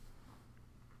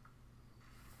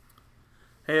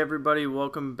Hey everybody,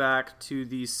 welcome back to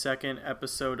the second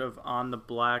episode of On the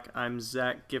Black. I'm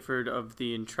Zach Gifford of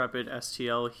the Intrepid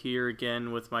STL here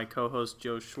again with my co-host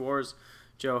Joe Schwartz.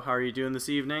 Joe, how are you doing this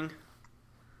evening?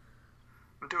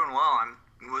 I'm doing well. I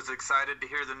was excited to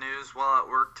hear the news while at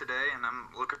work today, and I'm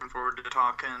looking forward to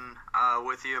talking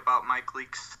with you about Mike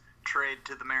Leake's trade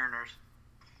to the Mariners.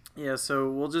 Yeah, so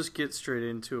we'll just get straight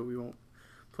into it. We won't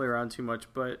play around too much,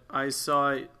 but I saw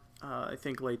it I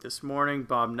think late this morning.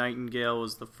 Bob Nightingale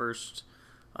was the first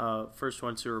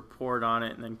one to report on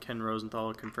it, and then Ken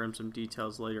Rosenthal confirmed some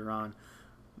details later on.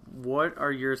 What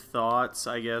are your thoughts,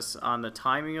 I guess, on the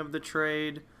timing of the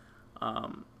trade?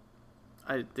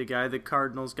 The guy the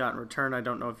Cardinals got in return, I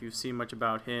don't know if you've seen much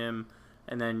about him,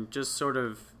 and then just sort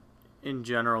of in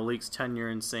general, Leake's tenure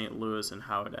in St. Louis and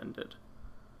how it ended.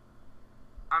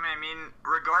 I mean,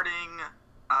 regarding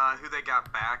who they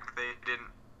got back, they didn't.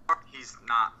 He's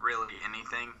not really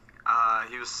anything.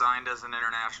 He was signed as an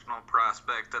international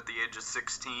prospect at the age of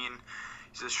 16.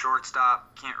 He's a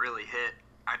shortstop, can't really hit.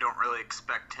 I don't really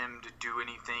expect him to do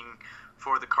anything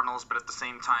for the Cardinals, but at the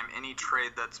same time, any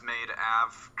trade that's made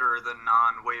after the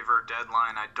non-waiver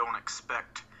deadline, I don't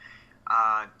expect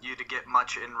you to get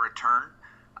much in return.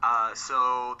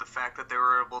 So the fact that they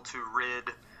were able to rid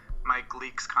Mike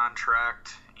Leake's contract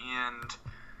and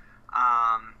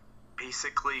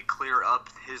basically clear up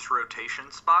his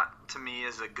rotation spot, to me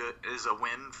is a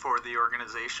win for the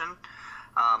organization.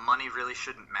 Money really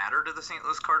shouldn't matter to the St.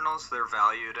 Louis Cardinals. They're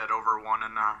valued at over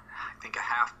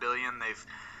 $1.5 billion.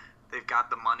 They've got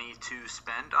the money to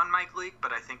spend on Mike Leake,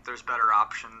 but I think there's better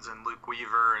options in Luke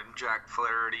Weaver and Jack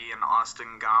Flaherty and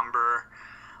Austin Gomber,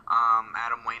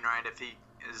 Adam Wainwright if he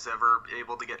is ever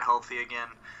able to get healthy again.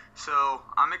 So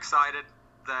I'm excited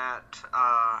that.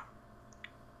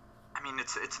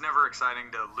 It's never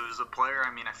exciting to lose a player.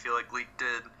 I mean, I feel like Leake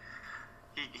did.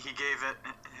 He gave it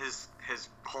his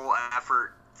whole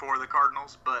effort for the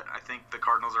Cardinals, but I think the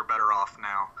Cardinals are better off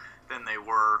now than they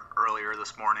were earlier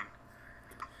this morning.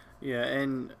 Yeah,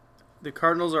 and the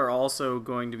Cardinals are also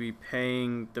going to be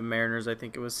paying the Mariners, I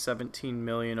think it was $17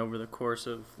 million over the course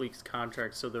of Leake's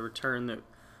contract, so the return that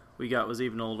we got was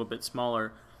even a little bit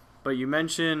smaller. But you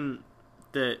mentioned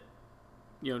that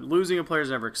losing a player is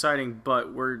never exciting,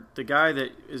 but the guy that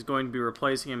is going to be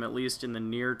replacing him, at least in the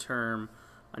near term,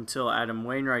 until Adam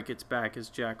Wainwright gets back, is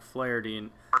Jack Flaherty. And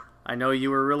I know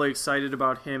you were really excited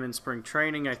about him in spring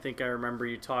training. I think I remember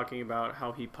you talking about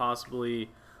how he possibly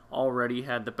already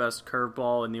had the best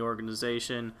curveball in the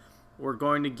organization. We're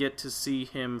going to get to see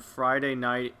him Friday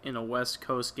night in a West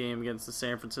Coast game against the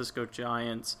San Francisco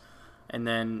Giants, and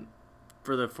then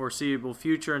for the foreseeable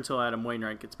future until Adam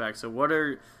Wainwright gets back. So what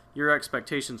are your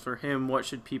expectations for him? What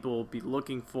should people be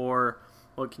looking for?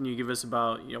 What can you give us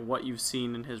about what you've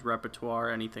seen in his repertoire,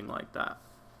 anything like that?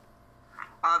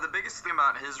 The biggest thing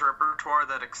about his repertoire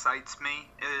that excites me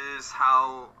is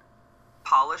how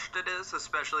polished it is,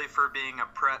 especially for being a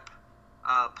prep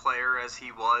player as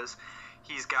he was.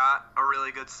 He's got a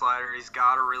really good slider. He's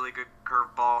got a really good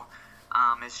curveball.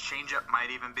 His changeup might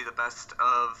even be the best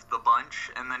of the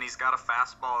bunch. And then he's got a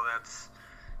fastball that's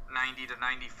 90 to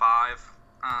 95.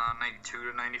 92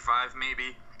 to 95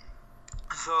 maybe.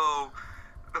 So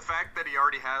the fact that he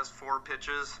already has 4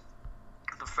 pitches,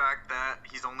 the fact that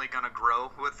he's only going to grow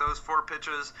with those 4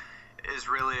 pitches is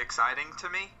really exciting to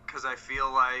me, because I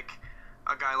feel like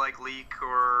a guy like Leake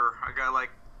or a guy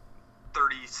like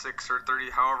 36 or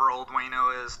 30, however old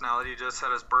Waino is now that he just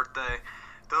had his birthday,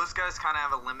 those guys kind of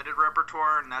have a limited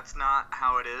repertoire, and that's not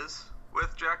how it is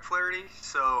with Jack Flaherty.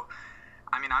 So,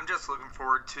 I'm just looking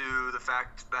forward to the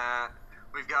fact that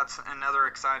we've got another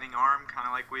exciting arm, kind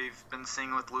of like we've been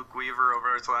seeing with Luke Weaver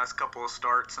over his last couple of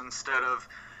starts. Instead of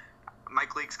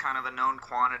Mike Leake's kind of a known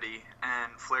quantity,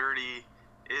 and Flaherty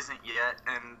isn't yet,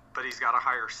 but he's got a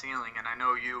higher ceiling. And I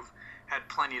know you've had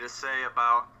plenty to say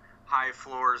about high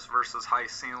floors versus high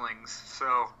ceilings,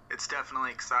 so it's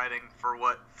definitely exciting for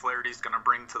what Flaherty's going to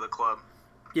bring to the club.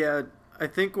 Yeah, I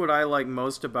think what I like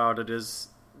most about it is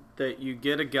that you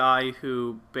get a guy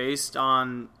who, based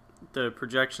on the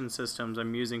projection systems,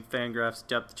 I'm using Fangraphs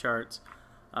depth charts,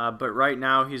 but right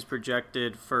now he's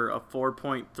projected for a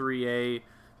 4.3A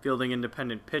fielding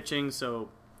independent pitching, so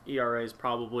ERA is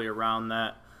probably around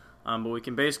that, but we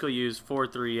can basically use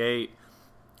 4.38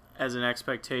 as an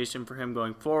expectation for him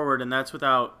going forward, and that's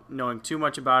without knowing too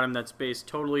much about him. That's based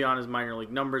totally on his minor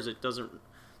league numbers. It doesn't,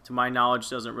 to my knowledge,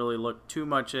 doesn't really look too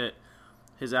much at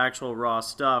his actual raw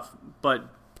stuff, but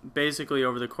basically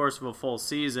over the course of a full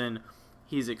season,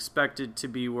 he's expected to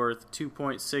be worth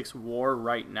 2.6 WAR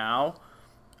right now.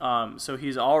 So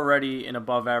he's already an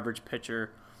above-average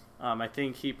pitcher. I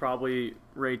think he probably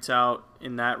rates out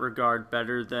in that regard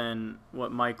better than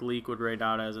what Mike Leake would rate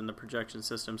out as in the projection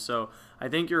system. So I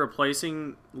think you're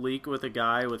replacing Leake with a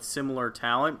guy with similar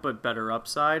talent but better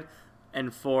upside,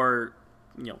 and for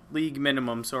league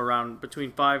minimum, so around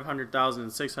between $500,000 and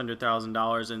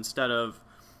 $600,000 instead of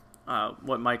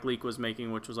what Mike Leake was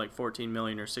making, which was like $14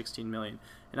 million or $16 million.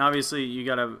 And obviously you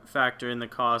got to factor in the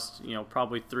cost,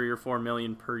 probably $3 or $4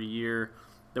 million per year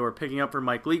that we're picking up for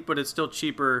Mike Leake, but it's still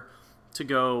cheaper to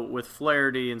go with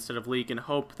Flaherty instead of Leake and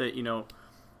hope that,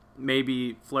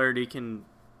 maybe Flaherty can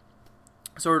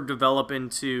sort of develop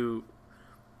into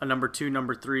a number 2,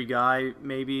 number 3 guy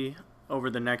maybe over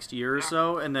the next year or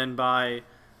so. And then by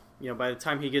the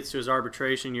time he gets to his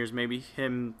arbitration years, maybe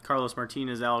him, Carlos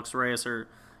Martinez, Alex Reyes are,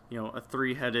 a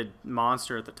 3-headed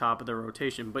monster at the top of the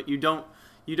rotation. But you don't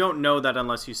know that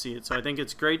unless you see it. So I think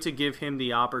it's great to give him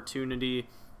the opportunity.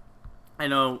 I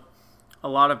know a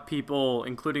lot of people,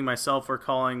 including myself, are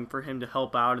calling for him to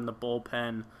help out in the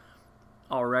bullpen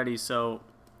already. So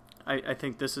I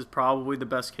think this is probably the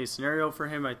best case scenario for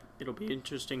him. It'll be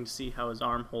interesting to see how his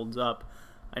arm holds up.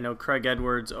 I know Craig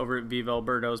Edwards over at Viva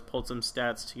Alberto's pulled some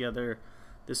stats together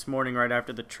this morning right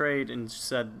after the trade and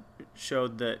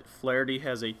showed that Flaherty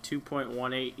has a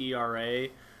 2.18 ERA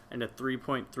and a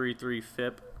 3.33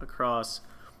 FIP across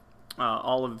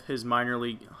all of his minor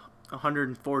league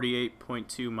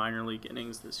 148.2 minor league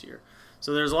innings this year.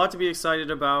 So there's a lot to be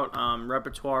excited about.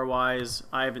 Repertoire-wise,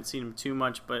 I haven't seen him too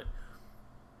much, but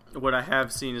what I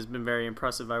have seen has been very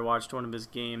impressive. I watched one of his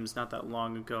games not that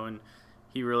long ago, and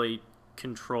he really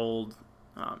controlled.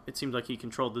 It seemed like he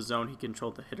controlled the zone. He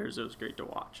controlled the hitters. It was great to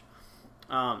watch.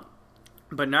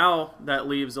 But now that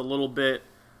leaves a little bit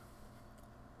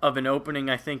of an opening,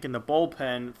 I think, in the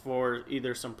bullpen for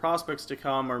either some prospects to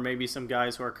come or maybe some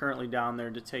guys who are currently down there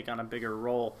to take on a bigger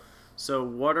role. So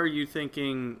what are you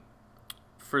thinking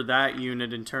for that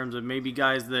unit in terms of maybe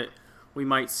guys that we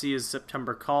might see as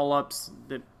September call-ups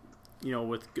that,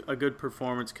 with a good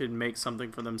performance could make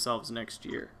something for themselves next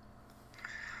year?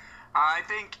 I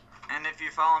think, and if you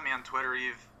follow me on Twitter,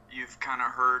 you've kind of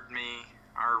heard me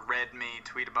or read me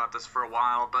tweet about this for a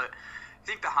while, but I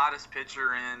think the hottest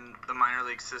pitcher in the minor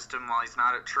league system while he's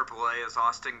not at AAA is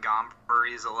Austin Gomber.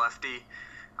 He's a lefty.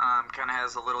 Kind of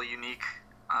has a little unique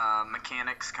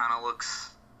mechanics. Kind of looks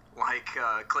like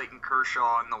Clayton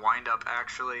Kershaw in the windup,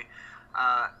 actually.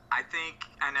 I think,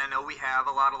 and I know we have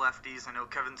a lot of lefties. I know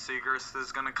Kevin Segras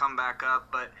is going to come back up,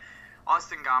 but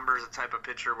Austin Gomber is a type of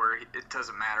pitcher where it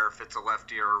doesn't matter if it's a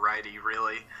lefty or a righty,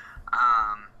 really.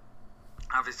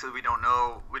 Obviously, we don't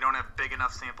know. We don't have big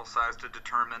enough sample size to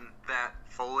determine that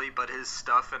fully, but his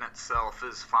stuff in itself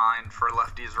is fine for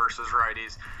lefties versus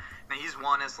righties. Now, he's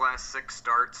won his last 6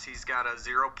 starts. He's got a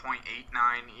 0.89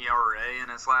 ERA in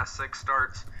his last 6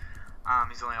 starts.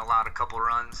 He's only allowed a couple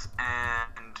runs,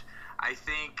 and I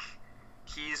think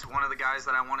he's one of the guys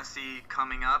that I want to see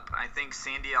coming up. I think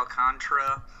Sandy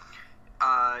Alcantara,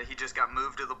 he just got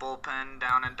moved to the bullpen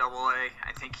down in AA.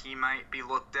 I think he might be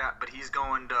looked at, but he's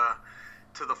going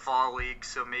to the fall league,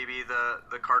 so maybe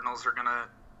the Cardinals are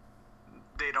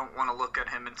they don't want to look at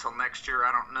him until next year.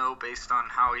 I don't know, based on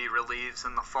how he relieves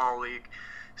in the fall league.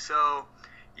 So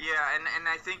yeah, and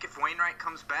I think if Wainwright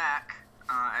comes back,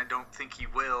 I don't think he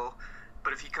will,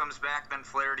 but if he comes back, then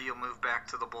Flaherty will move back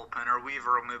to the bullpen, or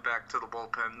Weaver will move back to the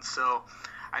bullpen. So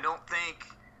I don't think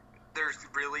there's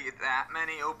really that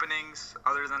many openings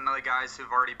other than the guys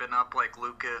who've already been up, like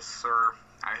Lucas, or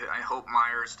I hope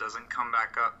Myers doesn't come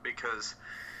back up because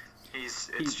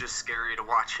it's just scary to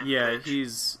watch him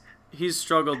pitch. He's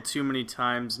struggled too many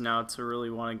times now to really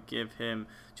want to give him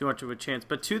too much of a chance.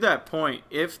 But to that point,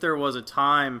 if there was a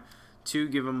time to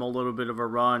give him a little bit of a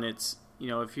run, it's,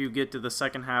 if you get to the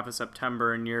second half of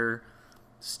September and you're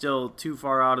still too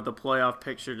far out of the playoff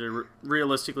picture to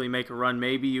realistically make a run,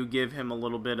 maybe you give him a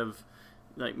little bit of,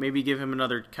 maybe give him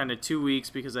another kind of 2 weeks,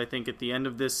 because I think at the end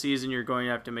of this season you're going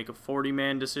to have to make a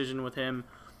 40-man decision with him.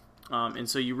 And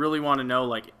so you really want to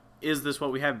know, is this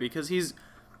what we have? Because he's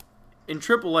in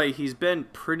AAA, he's been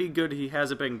pretty good. He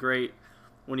hasn't been great.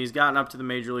 When he's gotten up to the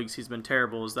major leagues, he's been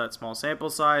terrible. Is that small sample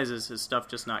size? Is his stuff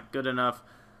just not good enough?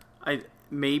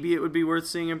 Maybe it would be worth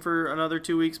seeing him for another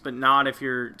 2 weeks, but not if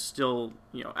you're still,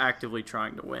 actively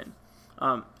trying to win.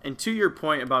 And to your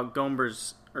point about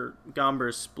Gomber's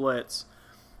splits,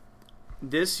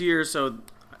 this year,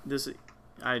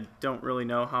 I don't really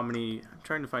know how many. I'm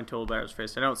trying to find total batters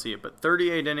faced. I don't see it, but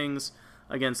 38 innings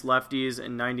against lefties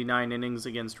and 99 innings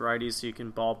against righties, so you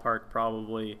can ballpark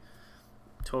probably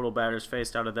total batters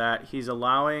faced out of that. He's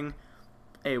allowing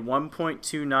a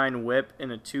 1.29 whip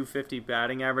and a 250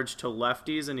 batting average to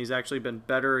lefties, and he's actually been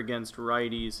better against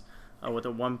righties with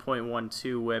a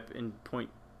 1.12 whip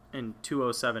and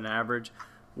 207 average.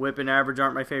 Whip and average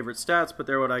aren't my favorite stats, but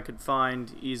they're what I could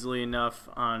find easily enough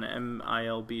on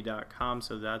MILB.com,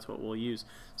 so that's what we'll use.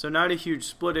 So not a huge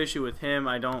split issue with him.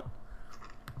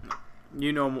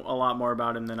 You know a lot more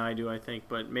about him than I do, I think,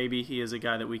 but maybe he is a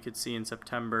guy that we could see in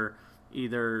September,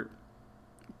 either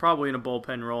probably in a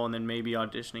bullpen role and then maybe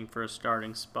auditioning for a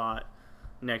starting spot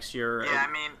next year. Yeah,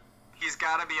 I mean, he's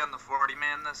got to be on the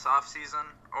 40-man this offseason,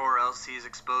 or else he's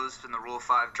exposed in the Rule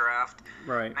 5 draft.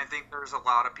 Right. And I think there's a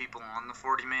lot of people on the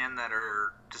 40-man that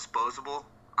are disposable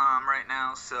right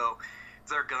now, so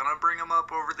they're going to bring him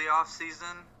up over the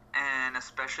offseason, and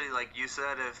especially, like you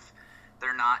said, if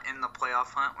they're not in the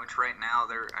playoff hunt, which right now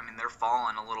they're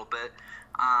falling a little bit,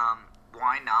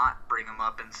 why not bring him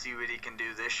up and see what he can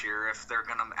do this year if they're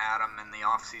going to add him in the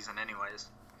offseason anyways?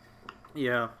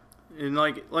 Yeah. And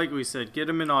like we said, get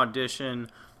him an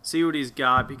audition, see what he's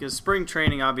got, because spring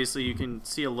training, obviously, you can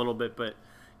see a little bit, but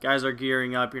guys are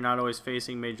gearing up. You're not always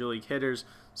facing major league hitters,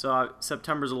 so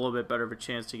September's a little bit better of a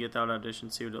chance to get that audition,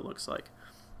 see what it looks like.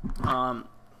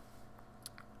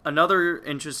 Another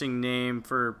interesting name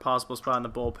for possible spot in the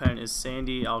bullpen is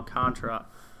Sandy Alcantara.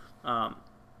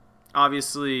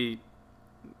 Obviously,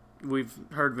 we've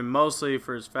heard of him mostly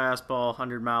for his fastball,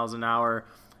 100 miles an hour.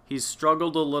 He's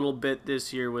struggled a little bit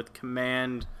this year with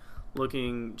command,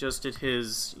 looking just at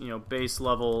his base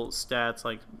level stats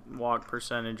like walk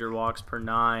percentage or walks per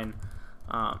nine.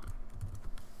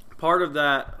 Part of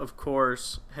that, of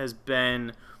course, has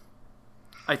been,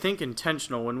 I think,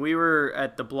 intentional. When we were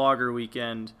at the Blogger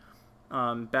Weekend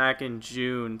back in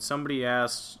June, somebody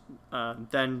asked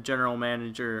then General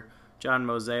Manager John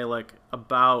Mozeliak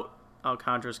about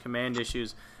Alcantara's command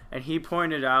issues, and he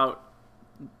pointed out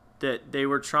that they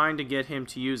were trying to get him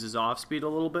to use his off-speed a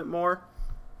little bit more.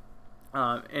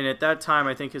 And at that time,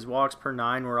 I think his walks per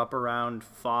nine were up around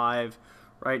 5.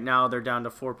 Right now, they're down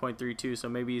to 4.32, so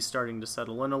maybe he's starting to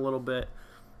settle in a little bit.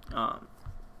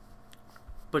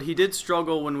 But he did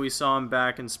struggle when we saw him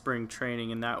back in spring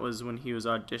training, and that was when he was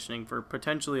auditioning for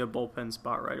potentially a bullpen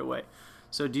spot right away.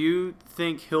 So do you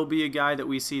think he'll be a guy that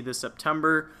we see this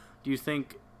September? Do you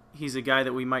think he's a guy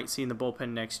that we might see in the bullpen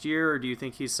next year, or do you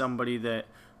think he's somebody that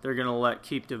they're going to let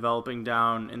keep developing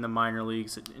down in the minor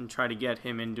leagues and try to get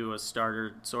him into a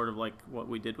starter, sort of like what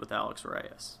we did with Alex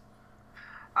Reyes?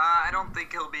 I don't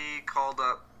think he'll be called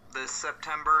up this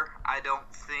September. I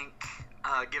don't think,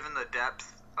 given the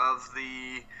depth of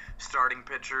the starting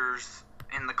pitchers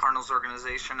in the Cardinals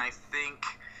organization, I think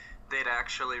they'd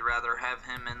actually rather have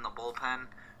him in the bullpen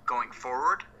going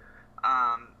forward.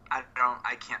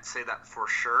 I can't say that for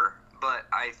sure, but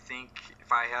I think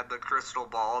if I had the crystal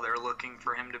ball, they're looking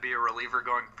for him to be a reliever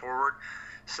going forward.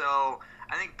 So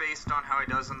I think based on how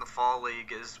he does in the fall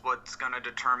league is what's going to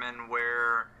determine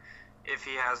where, if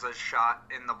he has a shot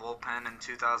in the bullpen in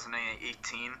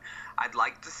 2018. I'd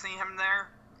like to see him there,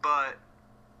 but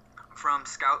from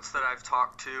scouts that I've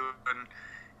talked to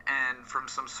and from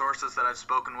some sources that I've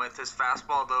spoken with, his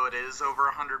fastball, though it is over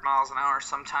 100 miles an hour,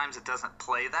 sometimes it doesn't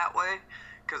play that way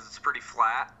because it's pretty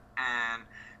flat, and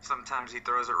sometimes he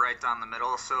throws it right down the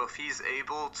middle. So if he's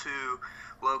able to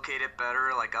locate it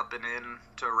better, like up and in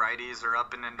to righties or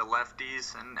up and into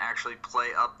lefties, and actually play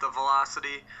up the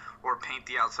velocity or paint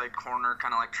the outside corner,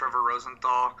 kind of like Trevor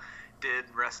Rosenthal did,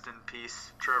 rest in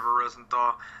peace, Trevor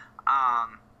Rosenthal,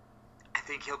 I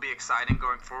think he'll be exciting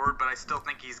going forward, but I still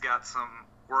think he's got some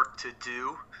work to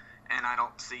do, and I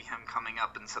don't see him coming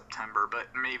up in September, but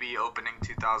maybe opening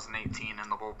 2018 in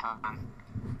the bullpen.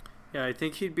 Yeah, I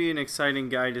think he'd be an exciting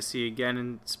guy to see again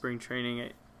in spring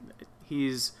training.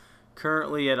 He's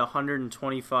currently at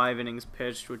 125 innings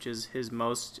pitched, which is his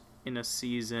most in a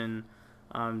season,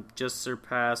 just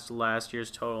surpassed last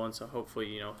year's total, and so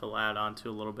hopefully he'll add on to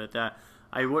a little bit that.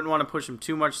 I wouldn't want to push him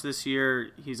too much this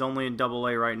year. He's only in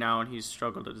Double-A right now, and he's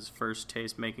struggled at his first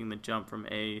taste making the jump from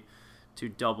A to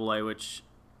Double-A, which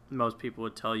most people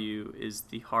would tell you is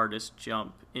the hardest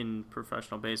jump in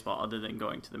professional baseball other than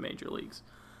going to the major leagues.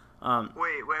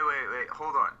 Wait,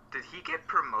 hold on. Did he get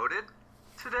promoted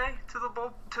today to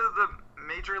the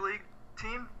major league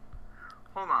team?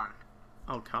 Hold on.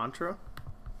 Alcantara?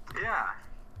 Yeah.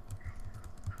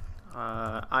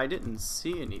 I didn't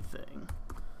see anything.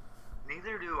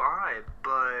 Neither do I,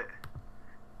 but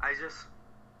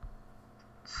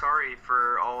sorry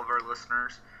for all of our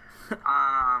listeners.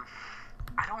 I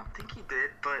don't think he did,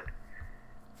 but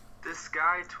this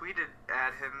guy tweeted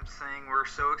at him saying, "We're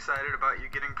so excited about you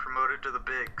getting promoted to the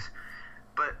bigs,"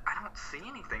 but I don't see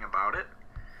anything about it.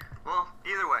 Well,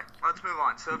 either way, let's move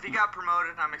on. So if he got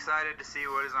promoted, I'm excited to see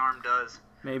what his arm does.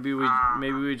 Maybe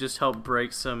we just help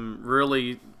break some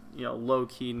really low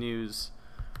key news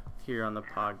here on the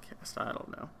podcast. I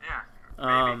don't know.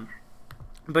 Yeah, maybe.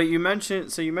 But you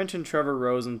mentioned Trevor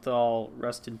Rosenthal,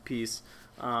 rest in peace.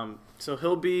 So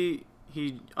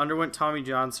he underwent Tommy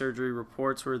John surgery.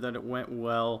 Reports were that it went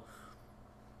well.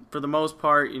 For the most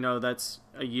part, that's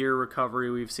a year recovery.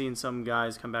 We've seen some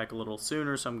guys come back a little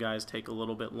sooner. Some guys take a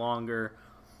little bit longer.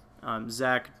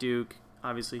 Zach Duke,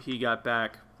 obviously he got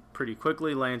back pretty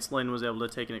quickly. Lance Lynn was able to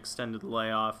take an extended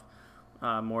layoff,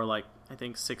 more like, I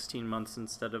think, 16 months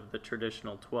instead of the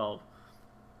traditional 12.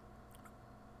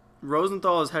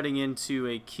 Rosenthal is heading into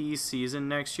a key season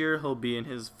next year. He'll be in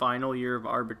his final year of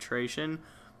arbitration,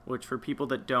 which for people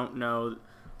that don't know,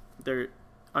 they're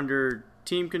under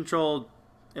team control,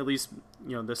 at least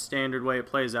the standard way it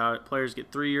plays out. Players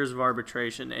get 3 years of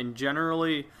arbitration, and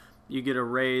generally you get a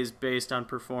raise based on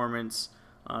performance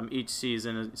each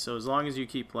season. So as long as you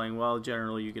keep playing well,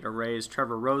 generally you get a raise.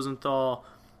 Trevor Rosenthal,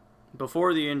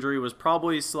 before the injury, was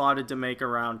probably slotted to make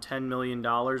around $10 million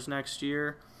next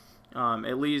year.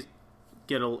 At least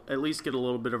get a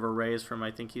little bit of a raise from,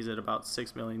 I think he's at about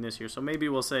 $6 million this year. So maybe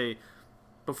we'll say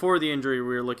before the injury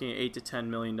we were looking at $8 to $10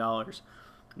 million.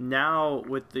 Now,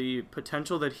 with the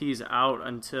potential that he's out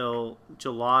until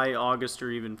July, August,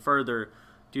 or even further,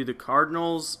 do the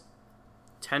Cardinals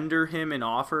tender him an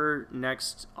offer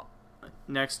next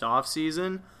off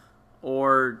season,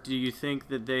 or do you think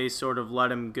that they sort of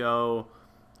let him go,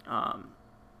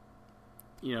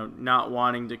 not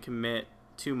wanting to commit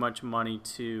too much money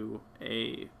to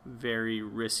a very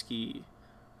risky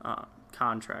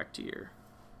contract year?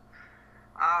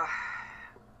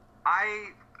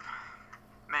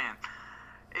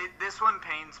 This one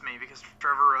pains me because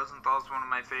Trevor Rosenthal is one of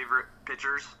my favorite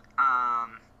pitchers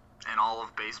in all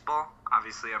of baseball.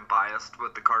 Obviously, I'm biased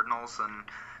with the Cardinals and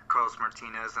Carlos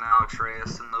Martinez and Alex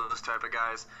Reyes and those type of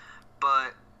guys,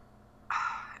 but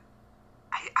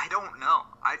I don't know.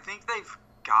 I think they've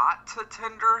got to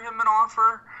tender him an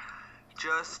offer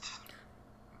just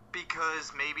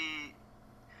because maybe,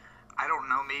 I don't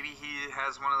know, maybe he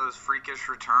has one of those freakish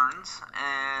returns,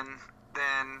 and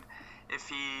then if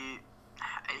he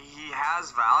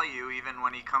has value even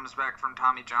when he comes back from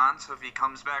Tommy John. So if he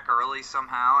comes back early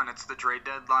somehow and it's the trade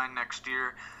deadline next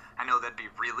year, I know that'd be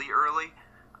really early,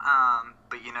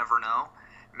 but you never know.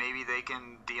 Maybe they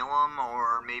can deal him,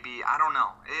 or maybe, I don't know.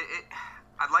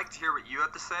 I'd like to hear what you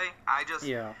have to say. I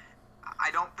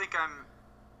don't think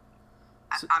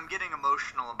I'm getting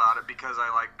emotional about it because I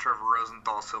like Trevor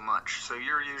Rosenthal so much. So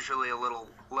you're usually a little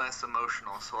less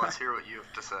emotional, so let's hear what you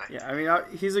have to say. Yeah, I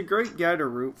mean, he's a great guy to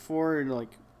root for, and,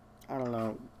 I don't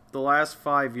know, the last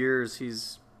 5 years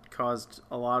he's caused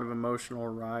a lot of emotional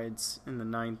rides in the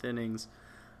ninth innings.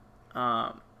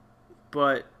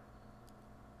 But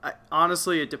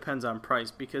honestly, it depends on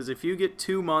price, because if you get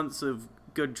 2 months of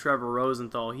good Trevor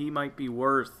Rosenthal, he might be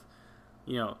worth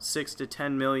 $6 to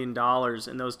 $10 million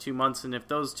in those 2 months. And if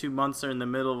those 2 months are in the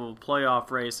middle of a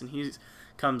playoff race and he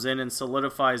comes in and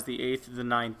solidifies the 8th of the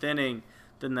ninth inning,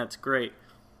 then that's great.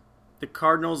 The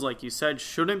Cardinals, like you said,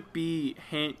 shouldn't be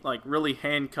really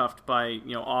handcuffed by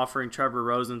offering Trevor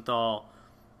Rosenthal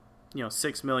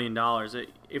 $6 million.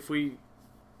 If we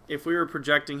were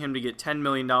projecting him to get $10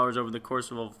 million over the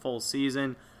course of a full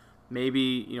season,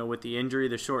 maybe, with the injury,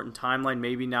 the shortened timeline,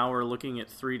 maybe now we're looking at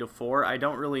 3 to 4. I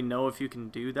don't really know if you can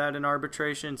do that in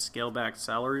arbitration, scale back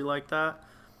salary like that.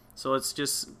 So let's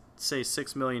just say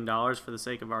 $6 million for the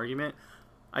sake of argument.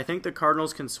 I think the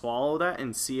Cardinals can swallow that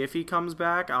and see if he comes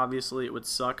back. Obviously, it would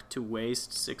suck to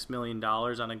waste $6 million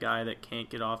on a guy that can't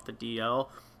get off the DL.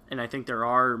 And I think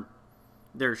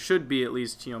there should be at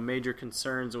least, major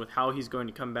concerns with how he's going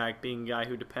to come back, being a guy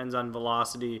who depends on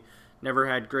velocity, never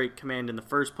had great command in the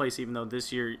first place, even though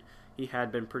this year he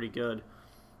had been pretty good.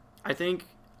 I think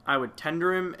I would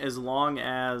tender him as long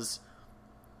as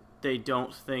they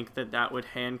don't think that would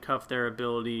handcuff their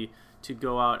ability to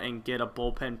go out and get a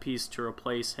bullpen piece to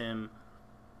replace him,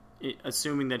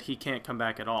 assuming that he can't come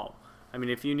back at all. I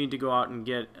mean, if you need to go out and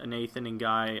get an eighth inning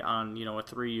guy on, a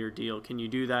 3-year deal, can you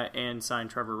do that and sign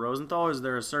Trevor Rosenthal? Or is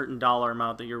there a certain dollar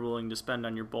amount that you're willing to spend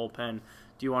on your bullpen?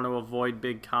 Do you want to avoid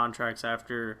big contracts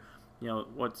after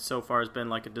what so far has been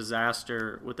like a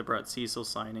disaster with the Brett Cecil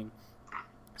signing?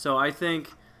 So I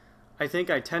think I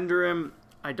tender him.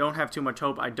 I don't have too much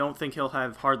hope. I don't think he'll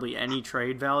have hardly any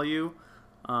trade value.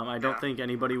 I don't think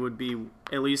anybody would be,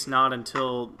 at least not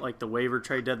until like the waiver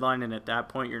trade deadline, and at that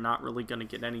point you're not really going to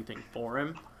get anything for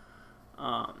him.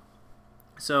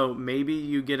 So maybe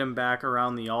you get him back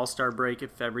around the All-Star break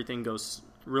if everything goes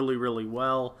really, really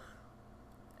well,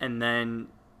 and then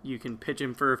you can pitch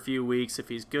him for a few weeks. If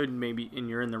he's good, maybe, and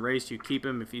you're in the race, you keep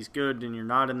him. If he's good and you're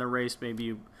not in the race, maybe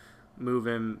you move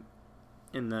him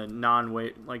in the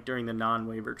during the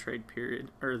non-waiver trade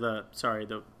period, or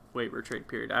the waiver trade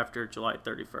period after July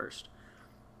 31st.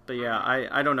 But yeah,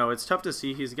 I don't know. It's tough to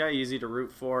see. He's a guy easy to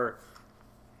root for.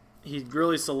 He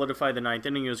really solidified the ninth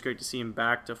inning. It was great to see him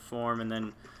back to form, and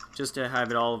then just to have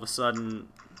it all of a sudden,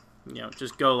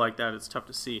 just go like that, it's tough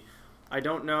to see. I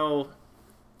don't know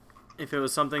if it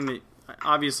was something that,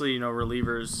 obviously,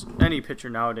 relievers, any pitcher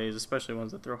nowadays, especially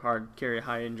ones that throw hard, carry a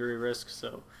high injury risk.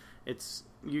 So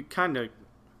you couldn't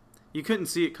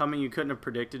see it coming. You couldn't have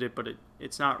predicted it, but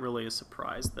it's not really a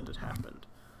surprise that it happened.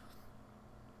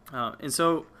 And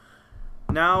so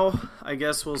now I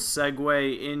guess we'll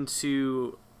segue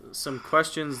into some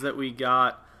questions that we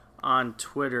got on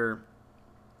Twitter.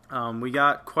 We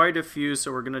got quite a few,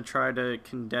 so we're going to try to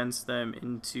condense them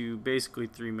into basically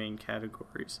three main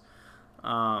categories.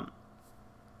 So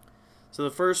the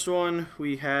first one,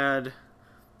 we had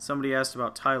somebody asked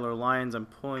about Tyler Lyons. I'm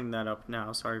pulling that up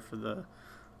now. Sorry for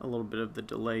a little bit of the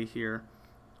delay here.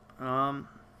 Let's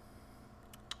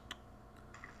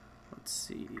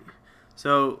see.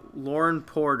 So Lauren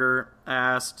Porter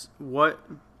asked, what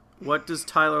does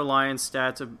Tyler Lyons'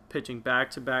 stats of pitching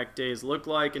back-to-back days look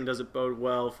like, and does it bode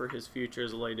well for his future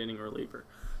as a late-inning reliever?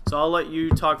 So I'll let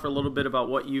you talk for a little bit about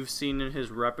what you've seen in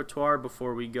his repertoire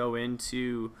before we go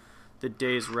into the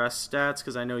day's rest stats,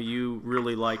 because I know you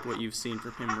really like what you've seen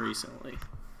from him recently.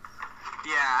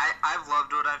 Yeah, I've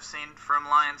loved what I've seen from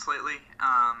Lyons lately.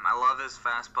 I love his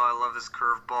fastball. I love his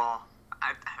curveball.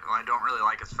 I don't really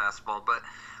like his fastball, but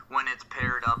when it's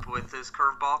paired up with his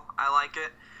curveball, I like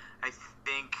it. I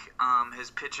think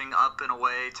his pitching up and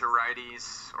away to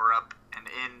righties, or up and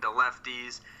in to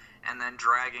lefties, and then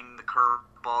dragging the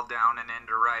curveball down and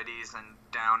into righties and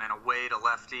down and away to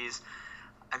lefties.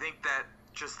 I think that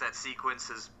just that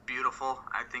sequence is beautiful.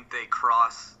 I think they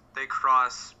cross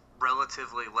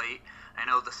relatively late. I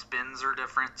know the spins are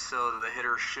different, so the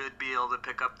hitter should be able to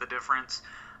pick up the difference,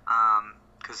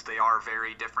 because they are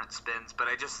very different spins. But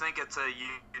I just think it's a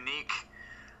unique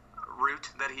route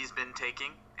that he's been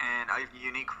taking, and a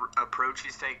unique approach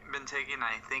he's been taking.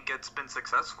 I think it's been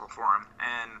successful for him,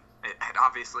 and it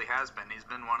obviously has been. He's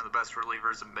been one of the best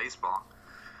relievers in baseball.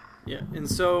 Yeah, and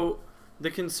so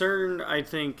the concern, I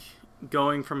think,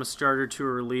 going from a starter to a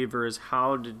reliever is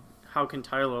how can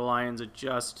Tyler Lyons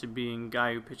adjust to being a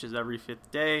guy who pitches every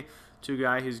fifth day to a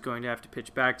guy who's going to have to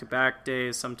pitch back-to-back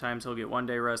days. Sometimes he'll get 1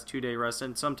 day rest, 2 day rest,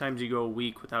 and sometimes you go a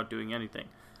week without doing anything.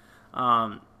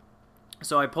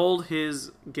 So I pulled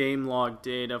his game log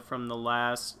data from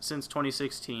since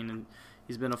 2016, and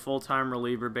he's been a full-time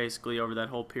reliever basically over that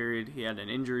whole period. He had an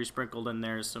injury sprinkled in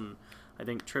there, some, I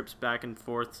think, trips back and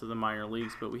forth to the minor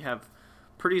leagues, but we have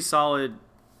pretty solid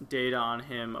data on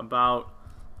him about,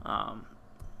 how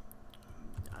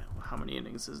many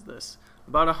innings is this?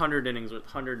 About 100 innings with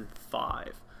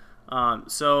 105.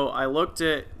 So I looked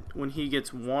at when he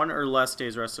gets 1 or less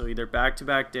days rest, so either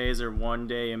back-to-back days or 1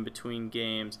 day in between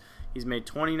games. He's made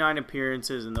 29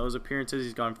 appearances. In those appearances,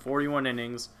 he's gone 41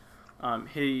 innings.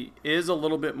 He is a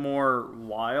little bit more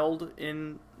wild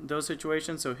in those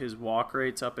situations, so his walk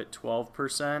rate's up at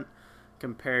 12%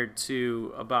 compared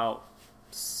to about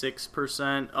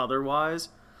 6% otherwise.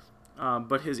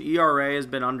 But his ERA has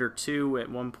been under 2 at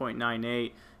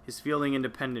 1.98. His fielding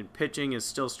independent pitching is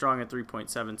still strong at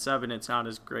 3.77. It's not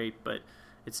as great, but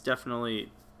it's definitely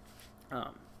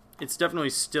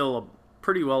still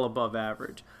pretty well above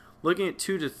average. Looking at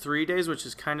 2 to 3 days, which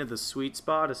is kind of the sweet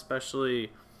spot, especially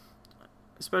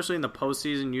in the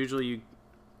postseason. Usually you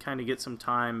kind of get some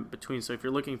time between. So if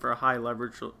you're looking for a high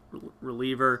leverage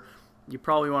reliever, you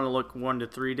probably want to look 1 to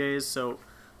 3 days. So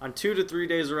on 2 to 3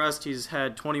 days rest, he's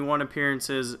had 21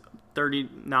 appearances,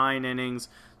 39 innings.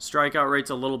 Strikeout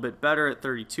rate's a little bit better at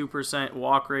 32%.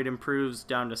 Walk rate improves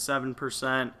down to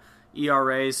 7%.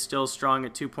 ERA is still strong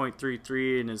at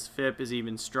 2.33, and his FIP is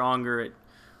even stronger at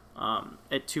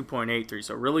 2.83.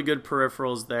 So really good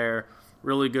peripherals there.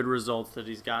 Really good results that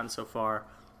he's gotten so far.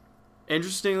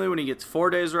 Interestingly, when he gets 4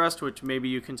 days rest, which maybe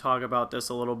you can talk about this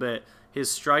a little bit, his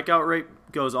strikeout rate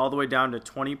goes all the way down to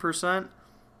 20%.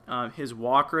 His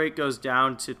walk rate goes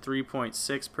down to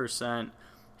 3.6%.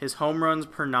 His home runs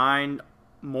per 9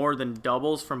 more than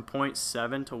doubles from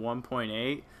 0.7 to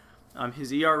 1.8.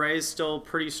 His ERA is still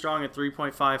pretty strong at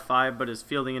 3.55, but his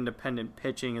fielding independent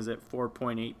pitching is at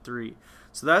 4.83.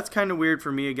 So that's kind of weird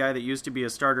for me, a guy that used to be a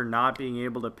starter not being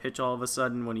able to pitch all of a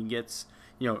sudden when he gets,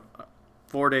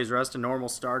 4 days rest, a normal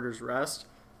starter's rest.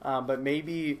 But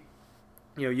maybe,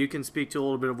 you can speak to a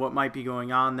little bit of what might be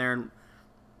going on there, and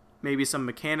maybe some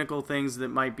mechanical things that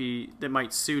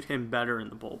might suit him better in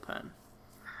the bullpen.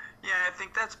 Yeah, I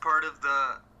think that's part of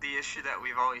the issue that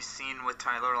we've always seen with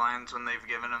Tyler Lyons when they've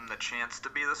given him the chance to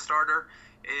be the starter.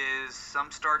 Is some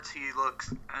starts he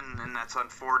looks, and that's on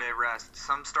 4-day rest.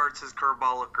 Some starts his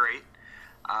curveball looked great.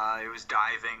 It was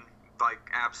diving, like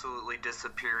absolutely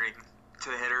disappearing to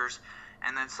hitters.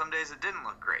 And then some days it didn't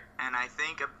look great. And I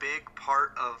think a big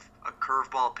part of a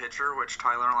curveball pitcher, which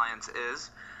Tyler Lyons is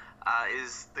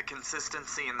the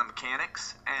consistency in the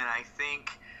mechanics. And I think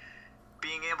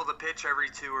being able to pitch every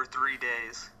 2 or 3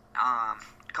 days,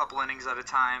 a couple innings at a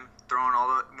time,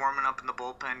 warming up in the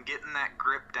bullpen, getting that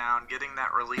grip down, getting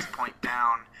that release point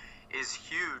down is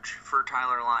huge for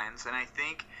Tyler Lyons. And I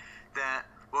think that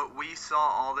what we saw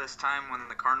all this time when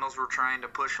the Cardinals were trying to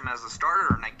push him as a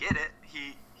starter, and I get it,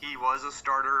 he was a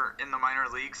starter in the minor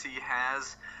leagues. He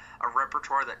has a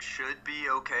repertoire that should be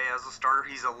okay as a starter.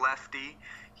 He's a lefty.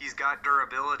 He's got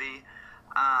durability.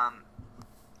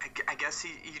 I guess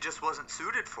he just wasn't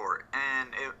suited for it.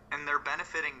 And they're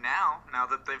benefiting now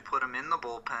that they've put him in the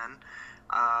bullpen,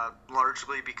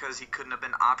 largely because he couldn't have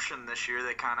been optioned this year.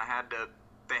 They kind of had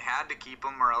to keep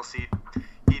him, or else he'd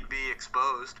be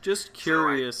exposed. Just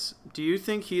curious, do you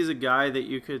think he's a guy that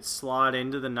you could slot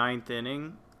into the 9th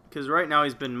inning? Because right now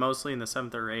he's been mostly in the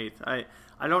 7th or 8th.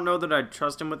 I don't know that I'd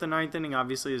trust him with the 9th inning.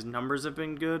 Obviously his numbers have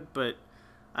been good, but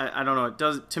I don't know. It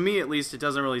does, to me at least, it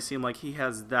doesn't really seem like he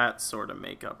has that sort of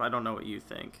makeup. I don't know what you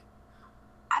think.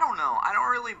 I don't know. I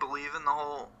don't really believe in the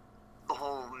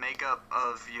whole makeup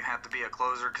of you have to be a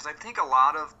closer, because I think a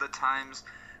lot of the times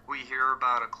we hear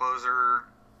about a closer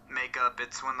makeup,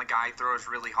 it's when the guy throws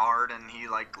really hard and he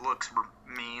like looks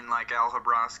mean, like Al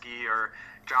Habrowski or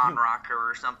John Rocker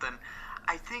or something.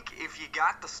 I think if you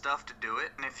got the stuff to do it,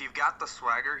 and if you've got the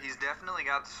swagger, he's definitely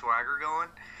got the swagger going,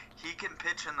 he can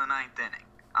pitch in the 9th inning.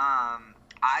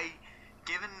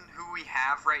 Given who we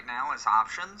have right now as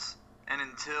options, and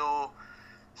until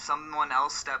someone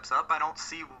else steps up, I don't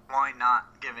see why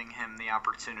not giving him the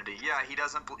opportunity. Yeah, he's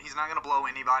not going to blow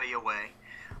anybody away.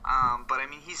 But I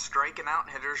mean, he's striking out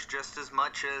hitters just as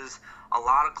much as a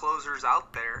lot of closers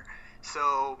out there.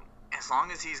 So as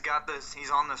long as he's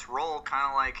on this roll,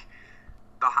 kind of like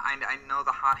I know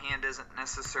the hot hand isn't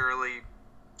necessarily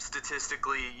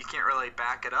statistically, you can't really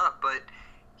back it up, but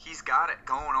he's got it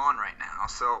going on right now.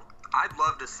 So I'd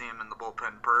love to see him in the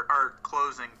bullpen or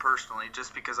closing personally,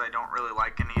 just because I don't really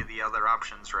like any of the other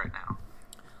options right now.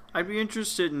 I'd be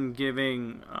interested in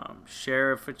giving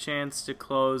Sheriff a chance to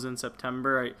close in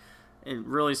September. In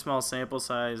really small sample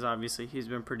size, obviously he's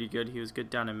been pretty good. He was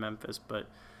good down in Memphis,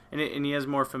 and he has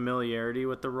more familiarity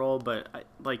with the role. But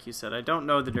like you said, I don't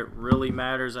know that it really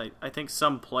matters. I think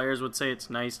some players would say it's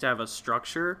nice to have a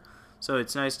structure. So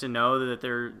it's nice to know that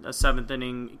they're a 7th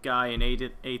inning guy, an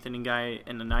 8th inning guy,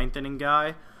 and a 9th inning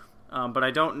guy. But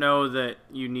I don't know that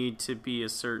you need to be a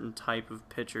certain type of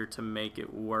pitcher to make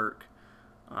it work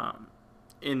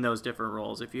in those different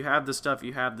roles. If you have the stuff,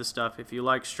 you have the stuff. If you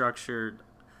like structure,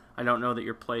 I don't know that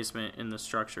your placement in the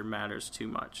structure matters too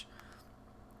much.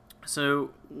 So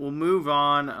we'll move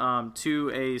on to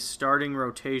a starting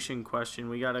rotation question.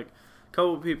 We got a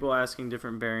couple people asking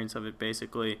different variants of it,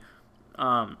 basically.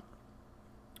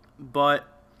 But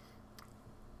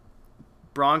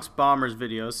Bronx Bombers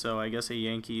video, so I guess a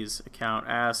Yankees account,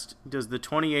 asked, does the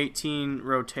 2018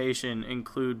 rotation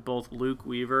include both Luke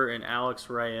Weaver and Alex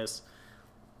Reyes,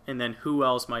 and then who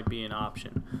else might be an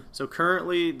option? So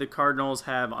currently the Cardinals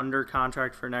have under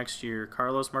contract for next year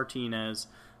Carlos Martinez,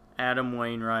 Adam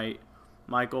Wainwright,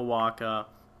 Michael Wacha,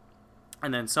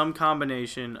 and then some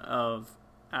combination of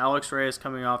Alex Reyes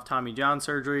coming off Tommy John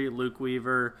surgery, Luke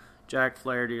Weaver, Jack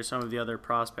Flaherty, or some of the other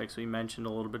prospects we mentioned a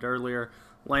little bit earlier.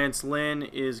 Lance Lynn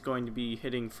is going to be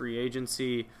hitting free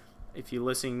agency. If you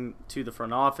listen to the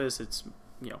front office, it's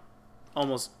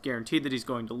almost guaranteed that he's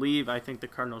going to leave. I think the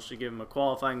Cardinals should give him a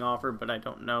qualifying offer, but I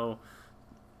don't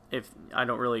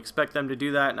really expect them to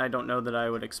do that, and I don't know that I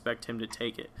would expect him to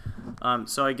take it.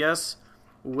 So I guess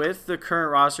with the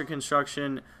current roster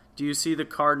construction, do you see the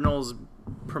Cardinals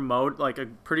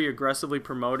pretty aggressively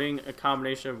promoting a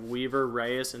combination of Weaver,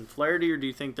 Reyes, and Flaherty, or do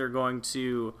you think they're going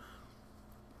to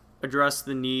address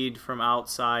the need from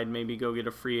outside, maybe go get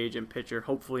a free agent pitcher,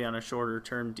 hopefully on a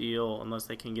shorter-term deal, unless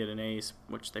they can get an ace,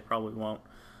 which they probably won't.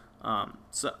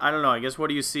 So I don't know. I guess, what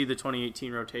do you see the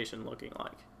 2018 rotation looking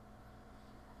like?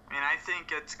 I mean, I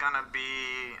think it's going to be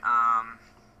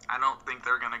I don't think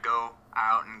they're going to go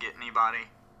out and get anybody.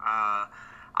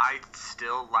 I'd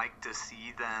still like to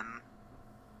see them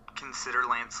consider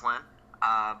Lance Lynn,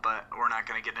 but we're not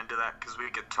going to get into that because we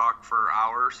could talk for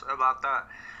hours about that.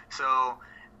 So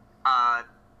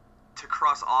to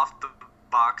cross off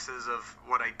boxes of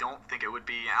what I don't think it would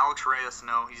be. Alex Reyes,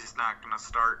 no, he's not going to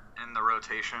start in the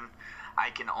rotation. I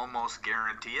can almost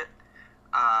guarantee it.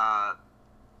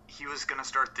 He was going to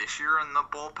start this year in the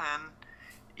bullpen,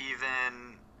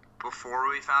 even before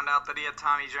we found out that he had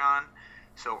Tommy John.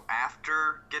 So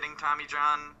after getting Tommy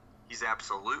John, he's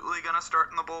absolutely going to start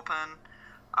in the bullpen,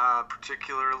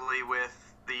 particularly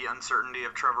with the uncertainty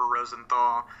of Trevor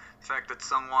Rosenthal, the fact that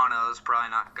Sungwano is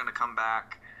probably not going to come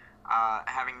back.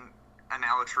 Having an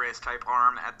Alex Reyes type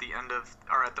arm at the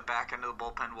back end of the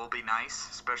bullpen will be nice,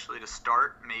 especially to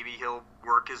start. Maybe he'll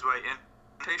work his way in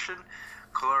rotation.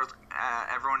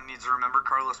 Everyone needs to remember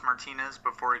Carlos Martinez,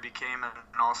 before he became an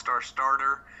all-star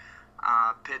starter,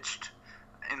 pitched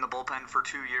in the bullpen for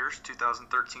 2 years,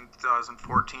 2013,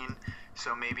 2014.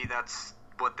 So maybe that's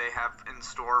what they have in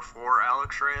store for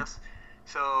Alex Reyes.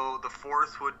 So the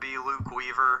fourth would be Luke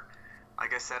Weaver.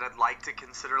 Like I said, I'd like to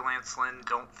consider Lance Lynn.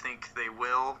 Don't think they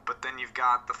will. But then you've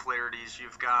got the Flahertys,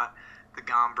 you've got the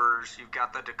Gombers, you've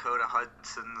got the Dakota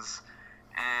Hudsons.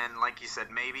 And like you said,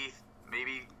 maybe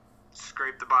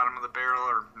scrape the bottom of the barrel,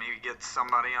 or maybe get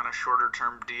somebody on a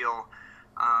shorter-term deal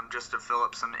just to fill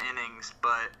up some innings.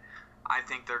 But I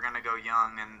think they're going to go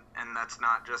young, and that's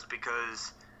not just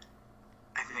because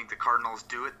I think the Cardinals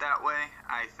do it that way.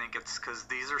 I think it's because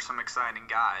these are some exciting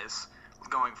guys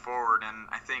going forward, and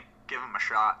I think give them a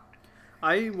shot.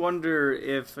 I wonder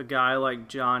if a guy like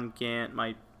John Gant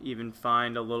might even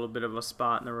find a little bit of a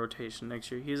spot in the rotation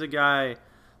next year. He's a guy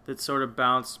that sort of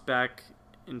bounced back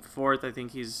and forth. I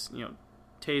think he's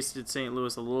tasted St.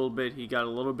 Louis a little bit. He got a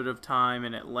little bit of time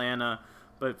in Atlanta,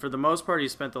 but for the most part, he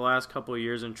spent the last couple of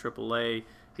years in AAA.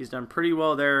 He's done pretty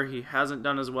well there. He hasn't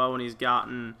done as well when he's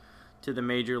gotten to the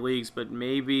major leagues, but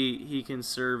maybe he can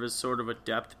serve as sort of a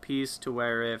depth piece to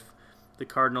where if the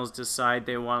Cardinals decide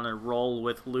they want to roll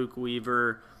with Luke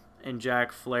Weaver and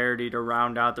Jack Flaherty to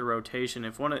round out the rotation,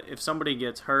 if somebody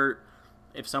gets hurt,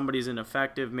 if somebody's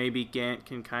ineffective, maybe Gant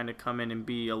can kind of come in and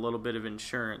be a little bit of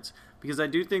insurance. Because I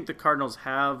do think the Cardinals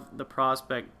have the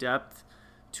prospect depth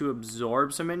to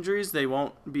absorb some injuries. They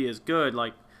won't be as good.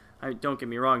 Don't get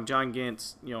me wrong, John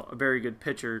Gant's a very good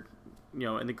pitcher,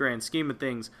 in the grand scheme of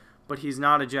things, but he's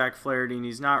not a Jack Flaherty, and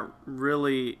he's not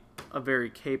really a very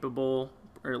capable,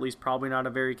 or at least probably not a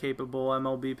very capable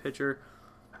MLB pitcher.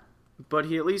 But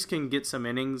he at least can get some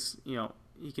innings.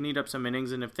 He can eat up some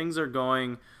innings, and if things are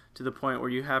going to the point where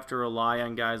you have to rely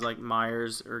on guys like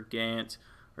Myers or Gant,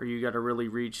 or you got to really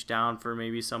reach down for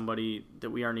maybe somebody that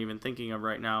we aren't even thinking of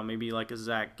right now, maybe like a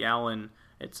Zach Gallen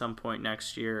at some point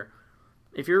next year.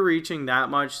 If you're reaching that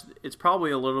much, it's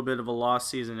probably a little bit of a lost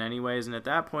season anyways, and at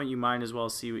that point you might as well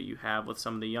see what you have with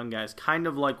some of the young guys, kind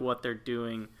of like what they're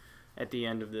doing at the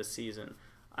end of this season.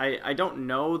 I don't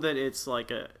know that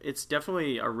it's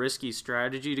definitely a risky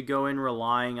strategy to go in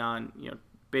relying on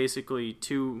basically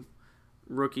two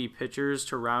rookie pitchers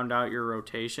to round out your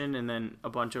rotation and then a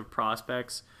bunch of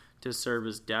prospects to serve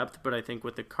as depth. But I think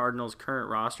with the Cardinals'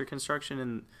 current roster construction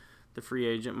and the free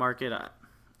agent market,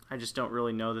 I just don't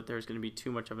really know that there's going to be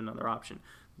too much of another option.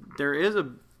 There is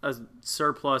a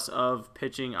surplus of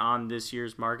pitching on this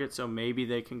year's market, so maybe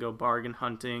they can go bargain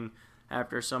hunting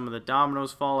after some of the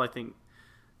dominoes fall. I think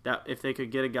that if they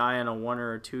could get a guy on a 1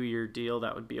 or 2 year deal,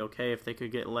 that would be okay. If they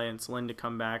could get Lance Lynn to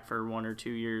come back for 1 or 2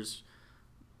 years,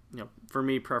 for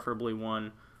me, preferably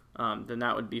 1, then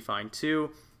that would be fine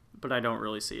too. But I don't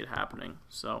really see it happening.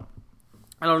 So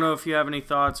I don't know if you have any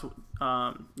thoughts.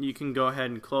 You can go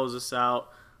ahead and close us out.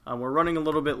 We're running a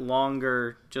little bit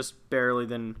longer, just barely,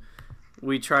 than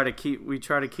we try to keep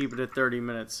it at 30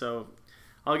 minutes. So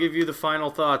I'll give you the final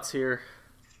thoughts here.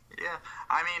 Yeah,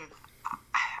 I mean,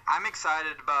 I'm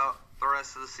excited about the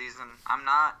rest of the season. I'm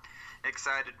not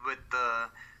excited with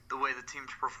the way the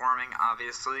team's performing,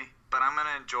 obviously, but I'm going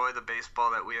to enjoy the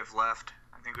baseball that we have left.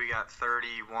 I think we got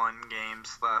 31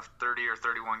 games left, 30 or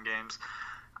 31 games.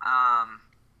 I'm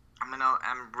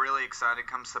really excited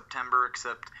come September,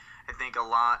 except I think a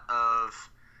lot of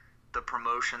the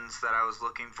promotions that I was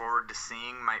looking forward to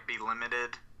seeing might be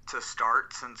limited to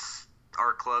start, since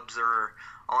all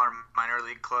our minor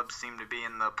league clubs seem to be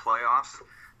in the playoffs,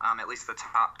 at least the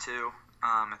top two.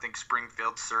 I think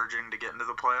Springfield's surging to get into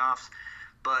the playoffs.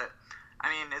 But, I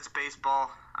mean, it's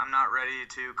baseball. I'm not ready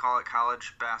to call it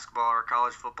college basketball or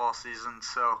college football season,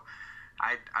 so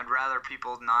I'd rather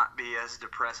people not be as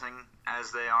depressing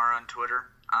as they are on Twitter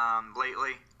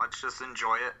lately. Let's just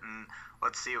enjoy it, and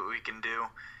let's see what we can do.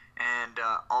 And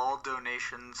all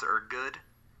donations are good,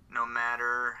 no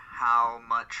matter how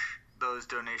much those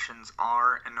donations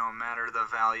are, and no matter the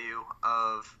value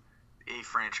of a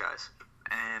franchise.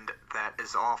 And that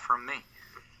is all from me.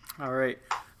 All right.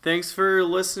 Thanks for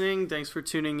listening. Thanks for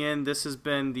tuning in. This has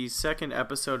been the second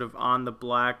episode of On the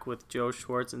Black with Joe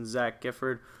Schwartz and Zach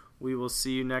Gifford. We will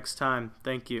see you next time.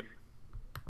 Thank you.